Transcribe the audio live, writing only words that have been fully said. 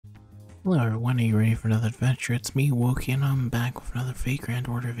Hello everyone, are you ready for another adventure? It's me, Wokey, and I'm back with another fake Grand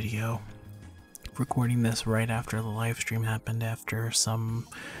Order video. Recording this right after the live stream happened, after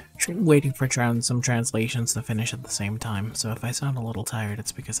waiting for some translations to finish at the same time. So if I sound a little tired,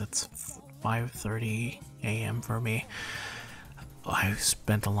 it's because it's 5:30 a.m. for me. I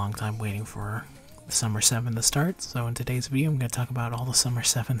spent a long time waiting for Summer 7 to start, so in today's video I'm going to talk about all the Summer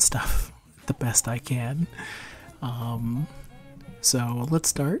 7 stuff the best I can. So let's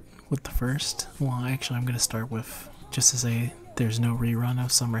start with the first. Well, actually, I'm going to start with just to say there's no rerun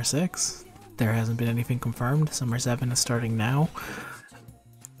of Summer 6. There hasn't been anything confirmed. Summer 7 is starting now.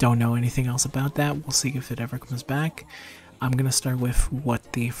 Don't know anything else about that. We'll see if it ever comes back. I'm going to start with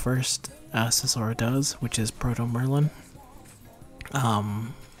what the first Accessor does, which is Proto Merlin.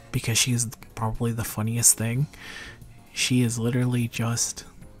 Because she's probably the funniest thing. She is literally just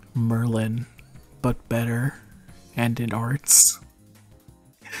Merlin, but better and in arts.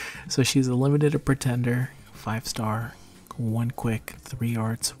 So she's a limited pretender, 5-star, 1 quick, 3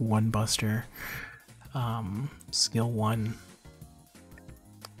 arts, 1 buster, skill 1,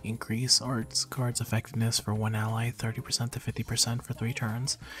 increase arts cards effectiveness for 1 ally 30% to 50% for 3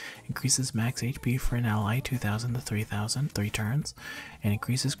 turns, increases max HP for an ally 2000 to 3000 3 turns, and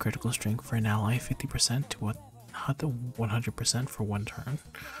increases critical strength for an ally 50% to 100% for 1 turn.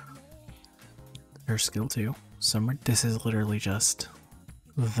 Her skill 2, Summer. This is literally just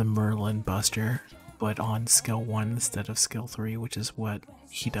the Merlin Buster, but on skill 1 instead of skill 3, which is what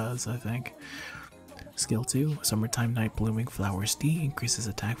he does, I think. Skill 2, Summertime Night Blooming Flowers D, increases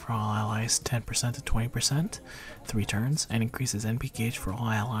attack for all allies 10% to 20%, 3 turns, and increases NP gauge for all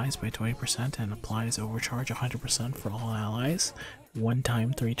allies by 20% and applies overcharge 100% for all allies, 1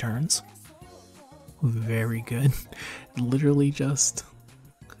 time 3 turns. Very good. Literally just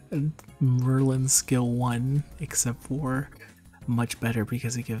Merlin skill 1, except for much better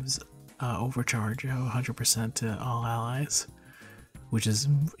because it gives overcharge 100% to all allies, which is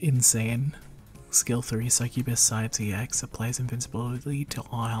insane. Skill 3, Succubus Sides EX, applies invincibility to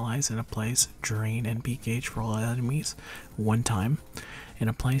all allies and applies drain NP gauge for all enemies 1 time, and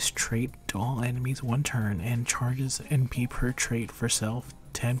applies trait to all enemies 1 turn, and charges NP per trait for self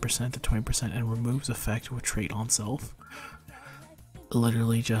 10% to 20% and removes effect with trait on self.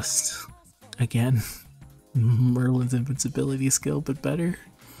 Literally just, again, Merlin's invincibility skill, but better.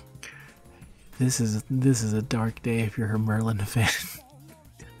 This is a dark day if you're a Merlin fan.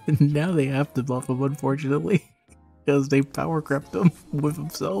 Now they have to buff him, unfortunately, because they power crept him with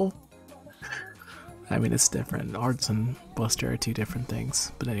himself. I mean, it's different. Arts and Buster are 2 different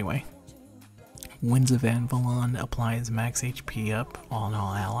things, but anyway. Winds of Anvalon applies max HP up on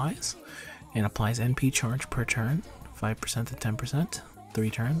all allies, and applies NP charge per turn, 5% to 10%. 3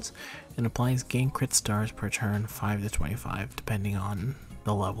 turns, and applies gain crit stars per turn 5 to 25 depending on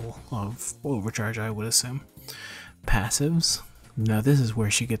the level of overcharge, I would assume. Passives. Now this is where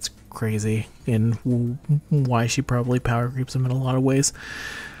she gets crazy and why she probably power creeps him in a lot of ways.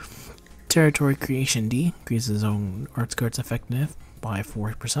 Territory Creation D increases his own arts cards effectiveness by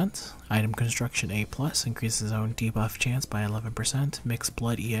 4%. Item Construction A+, increases his own debuff chance by 11%. Mixed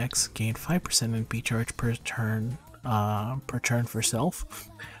Blood EX, gain 5% NP charge per turn for self.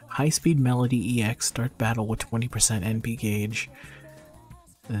 High Speed Melody EX, start battle with 20% NP gauge.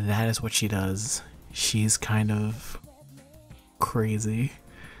 That is what she does. She's kind of crazy.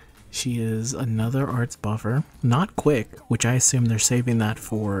 She is another arts buffer. Not quick, which I assume they're saving that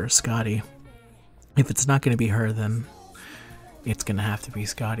for Scotty. If it's not going to be her, then it's going to have to be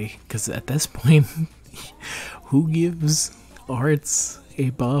Scotty. Because at this point, who gives arts a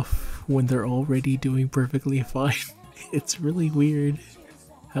buff when they're already doing perfectly fine? It's really weird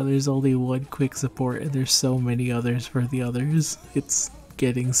how there's only 1 quick support and there's so many others for the others. It's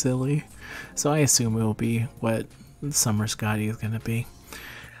getting silly. So I assume it will be what Summer Scotty is going to be.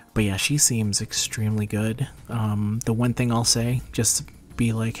 But yeah, she seems extremely good. The one thing I'll say, just to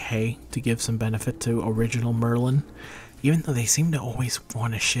be like, hey, to give some benefit to original Merlin, even though they seem to always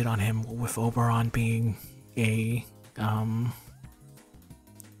want to shit on him with Oberon being a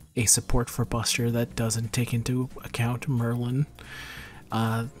support for Buster that doesn't take into account Merlin.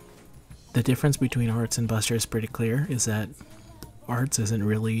 The difference between Arts and Buster is pretty clear, is that Arts isn't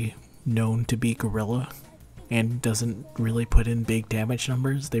really known to be gorilla and doesn't really put in big damage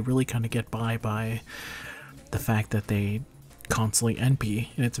numbers. They really kind of get by the fact that they constantly NP,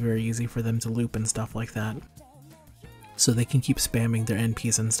 and it's very easy for them to loop and stuff like that. So they can keep spamming their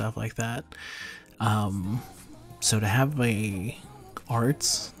NPs and stuff like that. So to have a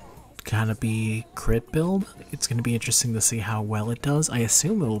Arts kind of be crit build, it's going to be interesting to see how well it does. I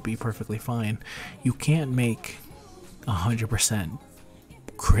assume it will be perfectly fine. You can't make 100%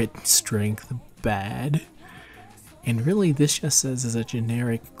 crit strength bad. And really, this just says is a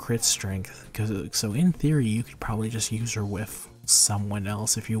generic crit strength. So in theory, you could probably just use her with someone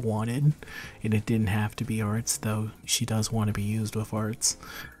else if you wanted. And it didn't have to be arts, though she does want to be used with arts.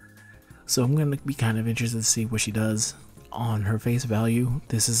 So I'm going to be kind of interested to see what she does. On her face value,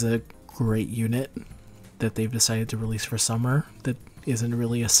 this is a great unit that they've decided to release for summer that isn't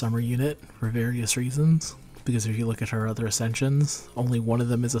really a summer unit for various reasons. Because if you look at her other ascensions, only one of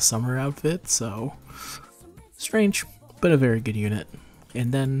them is a summer outfit, so strange, but a very good unit.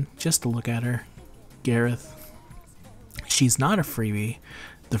 And then, just to look at her, Gareth, she's not a freebie.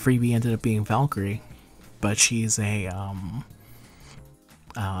 The freebie ended up being Valkyrie, but she's a,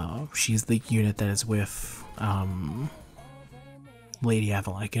 she's the unit that is with, Lady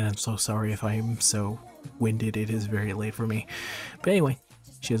Avalike, and I'm so sorry if I'm so winded, it is very late for me. But anyway,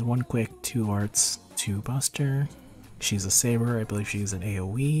 she has 1 quick, 2 arts, 2 buster. She's a saber, I believe she's an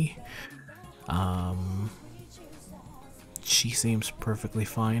AoE. She seems perfectly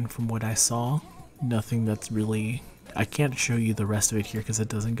fine from what I saw. Nothing that's really... I can't show you the rest of it here because it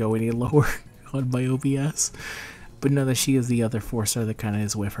doesn't go any lower on my OBS. But know that she is the other 4-star that kind of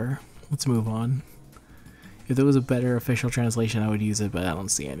is with her. Let's move on. If there was a better official translation, I would use it, but I don't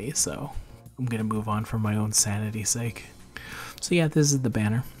see any, so I'm gonna move on for my own sanity's sake. So yeah, this is the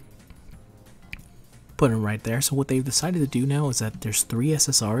banner. Put them right there. So what they've decided to do now is that there's 3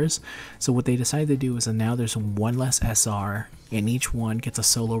 SSRs. So what they decided to do is that now there's 1 less SR, and each one gets a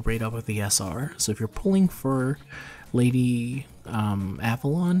solo rate up with the SR. So if you're pulling for Lady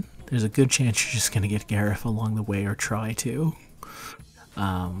Avalon, there's a good chance you're just gonna get Gareth along the way, or try to.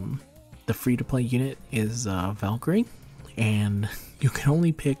 The free-to-play unit is Valkyrie, and you can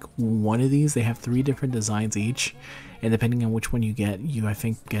only pick one of these. They have 3 different designs each, and depending on which one you get, you, I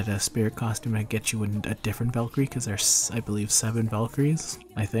think, get a spirit costume that gets you a different Valkyrie, because there's, I believe, 7 Valkyries,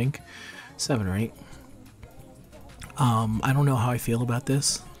 I think. 7 or 8. I don't know how I feel about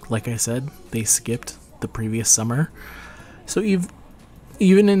this. Like I said, they skipped the previous summer. So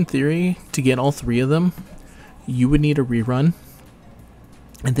even in theory, to get all 3 of them, you would need a rerun.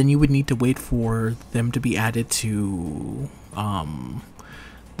 And then you would need to wait for them to be added to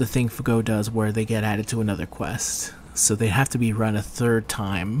the thing Fago does where they get added to another quest. So they have to be run a 3rd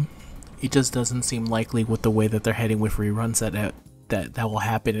time. It just doesn't seem likely with the way that they're heading with reruns that will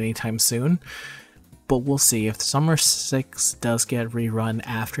happen anytime soon. But we'll see. If Summer 6 does get rerun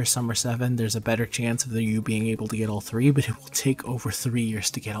after Summer 7, there's a better chance of you being able to get all 3, but it will take over 3 years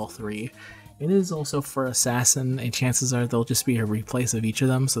to get all 3. It is also for Assassin, and chances are they'll just be a replace of each of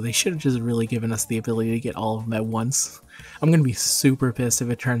them, so they should have just really given us the ability to get all of them at once. I'm going to be super pissed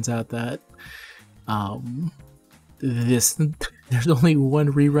if it turns out that there's only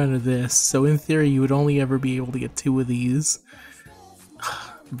 1 rerun of this, so in theory you would only ever be able to get 2 of these.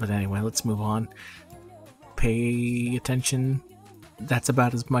 But anyway, let's move on. Pay attention. That's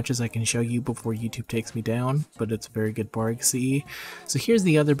about as much as I can show you before YouTube takes me down, but it's a very good Barg CE. So here's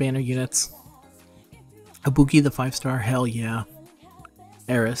the other banner units. Wokey, the 5-star, hell yeah.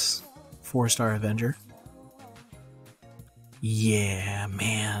 Eris, 4-star Avenger. Yeah,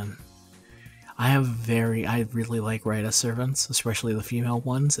 man. I really like Rita servants, especially the female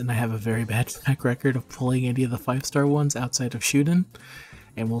ones, and I have a very bad track record of pulling any of the 5-star ones outside of Shuden.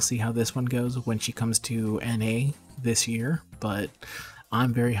 And we'll see how this one goes when she comes to NA this year, but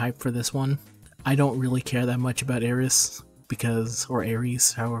I'm very hyped for this one. I don't really care that much about Eris, or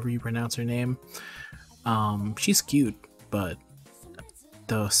Ares, however you pronounce her name. She's cute, but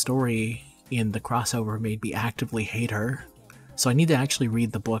the story in the crossover made me actively hate her. So I need to actually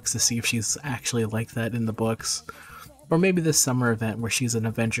read the books to see if she's actually like that in the books. Or maybe this summer event where she's an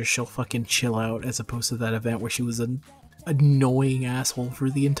Avenger, she'll fucking chill out, as opposed to that event where she was an annoying asshole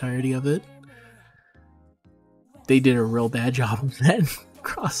for the entirety of it. They did a real bad job of that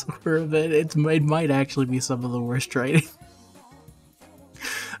crossover event. It might actually be some of the worst writing.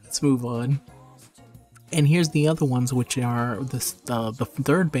 Let's move on. And here's the other ones, which are the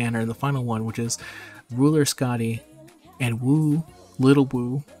 3rd banner, the final one, which is Ruler Scotty and Wu, Little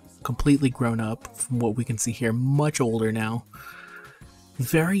Wu, completely grown up from what we can see here, much older now.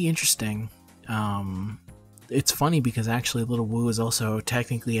 Very interesting. It's funny because actually Little Wu is also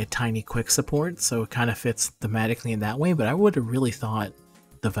technically a tiny quick support, so it kind of fits thematically in that way, but I would have really thought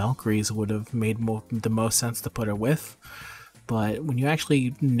the Valkyries would have made the most sense to put her with. But when you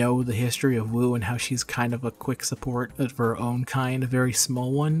actually know the history of Wu and how she's kind of a quick support of her own kind, a very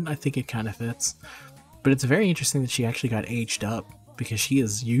small one, I think it kind of fits. But it's very interesting that she actually got aged up, because she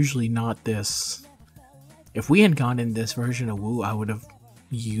is usually not this... If we had gone in this version of Wu, I would have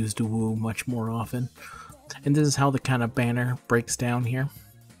used Wu much more often. And this is how the kind of banner breaks down here.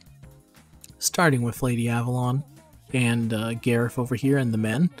 starting with Lady Avalon and Gareth over here and the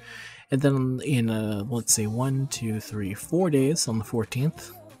men. And then in, let's say 1, 2, 3, 4 days on the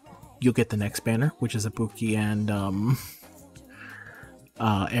 14th, you'll get the next banner, which is Ibuki and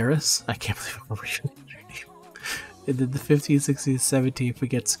Eris. I can't believe I'm originally her name. And then the 15th, 16th, 17th, we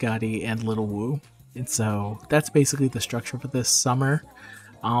get Scotty and Little Wu. And so that's basically the structure for this summer.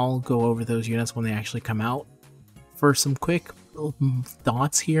 I'll go over those units when they actually come out. For some quick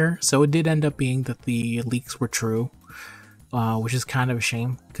thoughts here, so it did end up being that the leaks were true, which is kind of a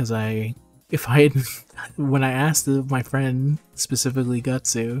shame, because when I asked my friend, specifically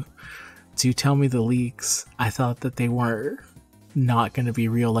Gutsu, to tell me the leaks, I thought that they weren't not going to be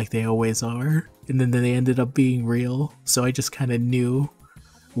real like they always are, and then they ended up being real, so I just kind of knew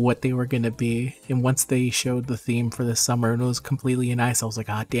what they were going to be. And once they showed the theme for this summer and it was completely nice, I was like,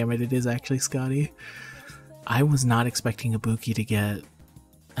 ah, damn it is actually Scotty. I was not expecting Ibuki to get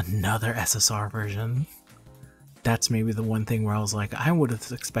another SSR version. That's maybe the one thing where I was like, I would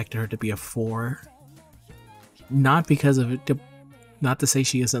have expected her to be a 4. Not because of it, not to say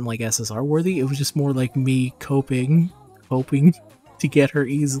she isn't like SSR worthy, it was just more like me hoping to get her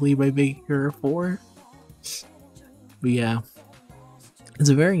easily by making her a 4. But yeah, it's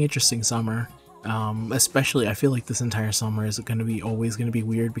a very interesting summer. Especially, I feel like this entire summer is always going to be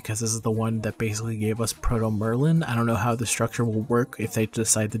weird, because this is the one that basically gave us Proto Merlin. I don't know how the structure will work if they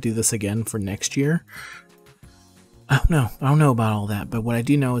decide to do this again for next year. I don't know about all that, but what I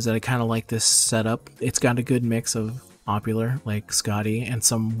do know is that I kind of like this setup. It's got a good mix of popular, like Scotty, and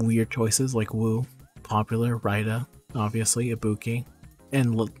some weird choices like Wu, popular, Raida, obviously, Ibuki,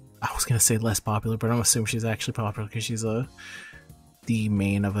 and I was going to say less popular, but I'm assuming she's actually popular because she's the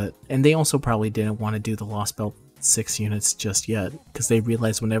main of it. And they also probably didn't want to do the Lost Belt 6 units just yet, because they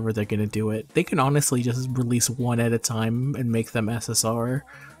realize whenever they're going to do it, they can honestly just release one at a time and make them SSR,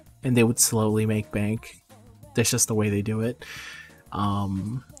 and they would slowly make bank. That's just the way they do it.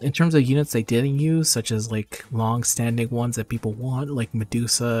 In terms of units they didn't use, such as like long-standing ones that people want, like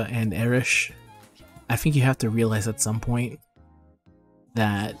Medusa and Erish, I think you have to realize at some point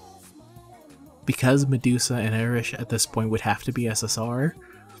that because Medusa and Erish at this point would have to be SSR,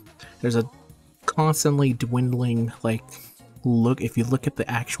 there's a constantly dwindling, like, if you look at the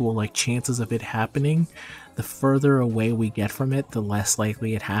actual, like, chances of it happening, the further away we get from it, the less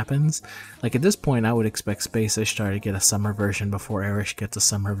likely it happens. Like, at this point, I would expect Space Ishtar to get a summer version before Erish gets a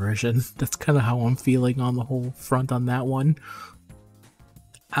summer version. That's kind of how I'm feeling on the whole front on that one.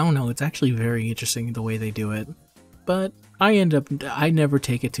 I don't know, it's actually very interesting the way they do it. But I never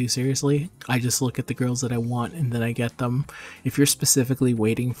take it too seriously. I just look at the girls that I want and then I get them. If you're specifically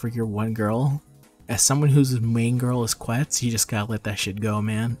waiting for your one girl, as someone whose main girl is Quetz, you just gotta let that shit go,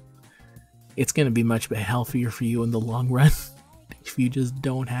 man. It's gonna be much healthier for you in the long run if you just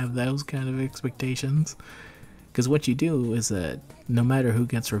don't have those kind of expectations. Because what you do is that no matter who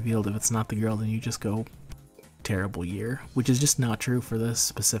gets revealed, if it's not the girl, then you just go terrible year, which is just not true for this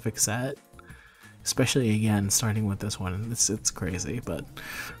specific set. Especially, again, starting with this one, it's crazy. But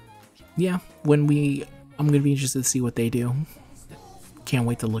yeah, I'm gonna be interested to see what they do. Can't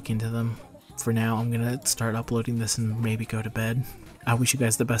wait to look into them. For now, I'm gonna start uploading this and maybe go to bed. I wish you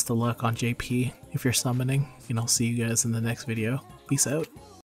guys the best of luck on JP if you're summoning, and I'll see you guys in the next video. Peace out.